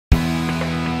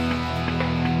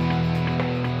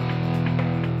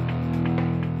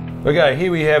Okay,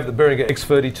 here we have the Behringer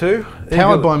X32.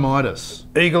 Powered by Midas.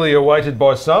 Eagerly awaited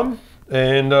by some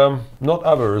and not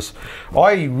others.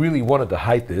 I really wanted to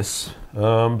hate this,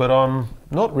 but I'm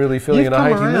not really feeling in a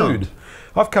hatey mood.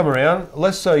 I've come around,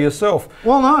 less so yourself.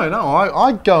 Well, no,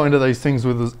 I go into these things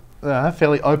with a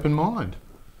fairly open mind.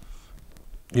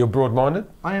 You're broad-minded?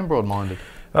 I am broad-minded.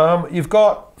 You've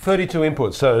got 32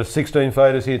 inputs, so 16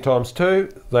 faders here times 2,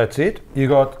 that's it. You've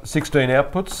got 16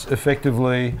 outputs,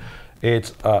 effectively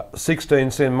it's a 16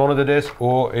 cent monitor desk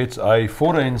or it's a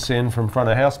 14 cent from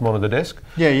front of house monitor desk.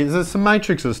 Yeah, there's some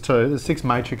matrices too, there's 6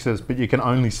 matrices, but you can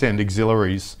only send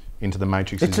auxiliaries into the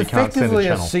matrices. It's effectively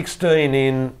a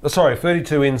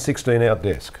 32 in, 16 out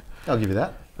desk. I'll give you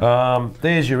that.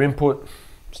 There's your input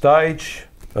stage,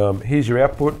 here's your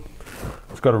output.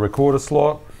 It's got a recorder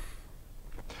slot.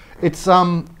 It's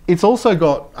also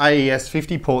got AES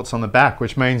 50 ports on the back,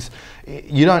 which means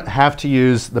you don't have to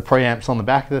use the preamps on the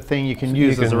back of the thing. You can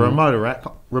use it as a remote rack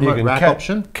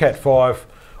option. Cat 5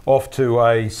 off to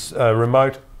a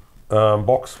remote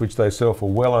box, which they sell for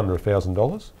well under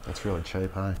 $1,000. That's really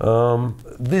cheap, hey?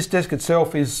 This desk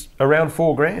itself is around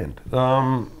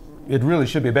 $4,000. It really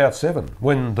should be about 7.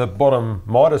 When the bottom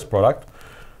Midas product,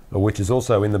 which is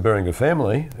also in the Behringer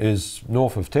family, is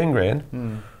north of 10 grand.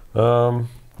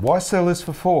 Why sell this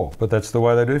for 4? But that's the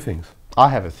way they do things. I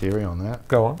have a theory on that.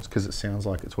 Go on. It's because it sounds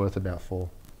like it's worth about 4.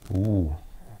 Ooh,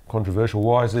 controversial.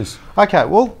 Why is this? Okay,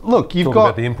 well, look, you've got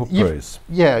about the input pre's.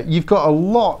 Yeah, you've got a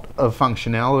lot of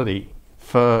functionality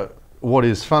for what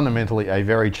is fundamentally a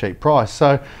very cheap price.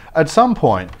 So at some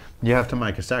point, you have to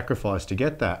make a sacrifice to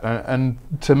get that. And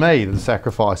to me, the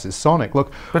sacrifice is sonic.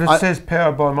 Look, but it says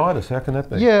powered by Midas. How can that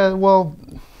be? Yeah, well,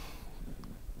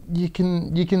 you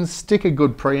can stick a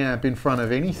good preamp in front of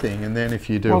anything, and then if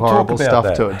you do horrible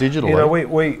stuff to it digitally. You know,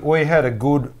 we had a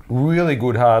really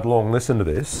good hard long listen to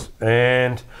this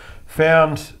and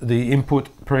found the input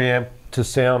preamp to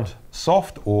sound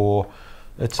soft, or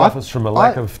it suffers from a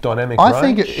lack of dynamic range. I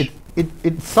think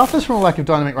it suffers from a lack of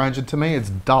dynamic range, and to me it's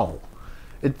dull.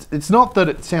 It's not that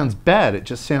it sounds bad, it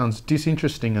just sounds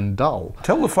disinteresting and dull.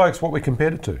 Tell the folks what we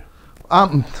compared it to.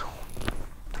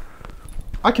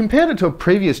 I compared it to a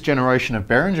previous generation of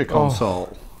Behringer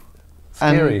console.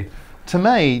 Scary. And to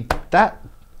me, that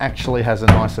actually has a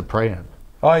nicer preamp.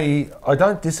 I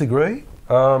don't disagree.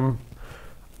 I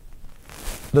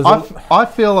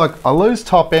feel like I lose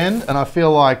top end, and I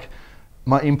feel like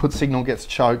my input signal gets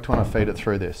choked when I feed it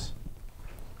through this.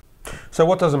 So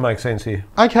what doesn't make sense here?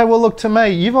 Okay, well look, to me,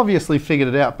 you've obviously figured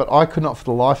it out, but I could not for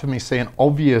the life of me see an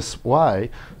obvious way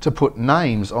to put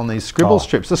names on these scribble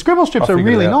strips. The scribble strips are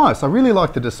really nice. I really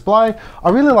like the display. I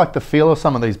really like the feel of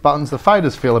some of these buttons. The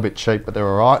faders feel a bit cheap, but they're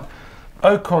all right.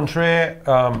 Au contraire,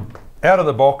 out of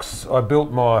the box, I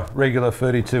built my regular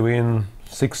 32 in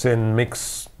 6 cent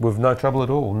mix with no trouble at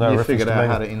all. No you figured out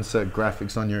how to insert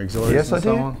graphics on your auxiliaries and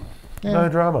so on? Yeah. No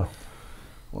drama.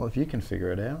 Well, if you can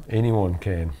figure it out. Anyone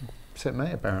can. Except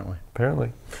me, apparently.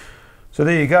 Apparently. So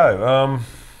there you go.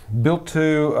 Built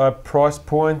to a price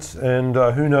point, and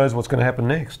who knows what's going to happen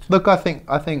next. Look, I think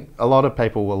a lot of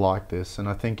people will like this, and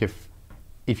I think if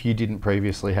you didn't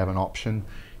previously have an option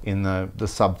in the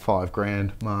sub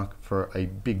 $5,000 mark for a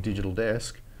big digital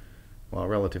desk, well, a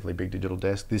relatively big digital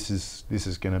desk, this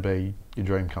is going to be your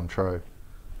dream come true.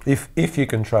 If you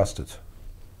can trust it.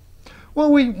 Well,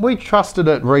 we trusted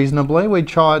it reasonably. We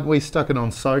stuck it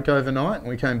on soak overnight, and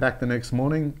we came back the next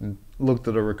morning and looked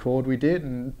at a record we did,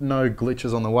 and no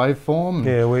glitches on the waveform.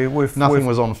 Yeah, nothing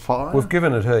was on fire. We've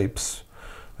given it heaps.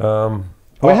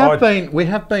 We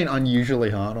have been unusually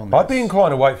hard on this. I'd be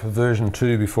inclined to wait for version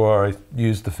 2 before I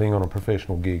use the thing on a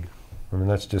professional gig. I mean,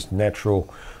 that's just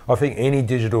natural. I think any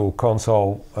digital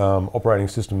console operating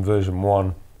system version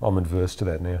 1, I'm adverse to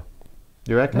that now.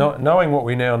 You reckon? Knowing what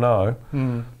we now know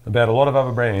about a lot of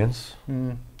other brands,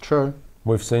 true.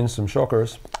 We've seen some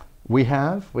shockers. We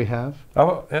have.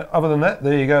 Other than that,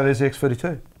 there you go. There's the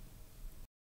X32.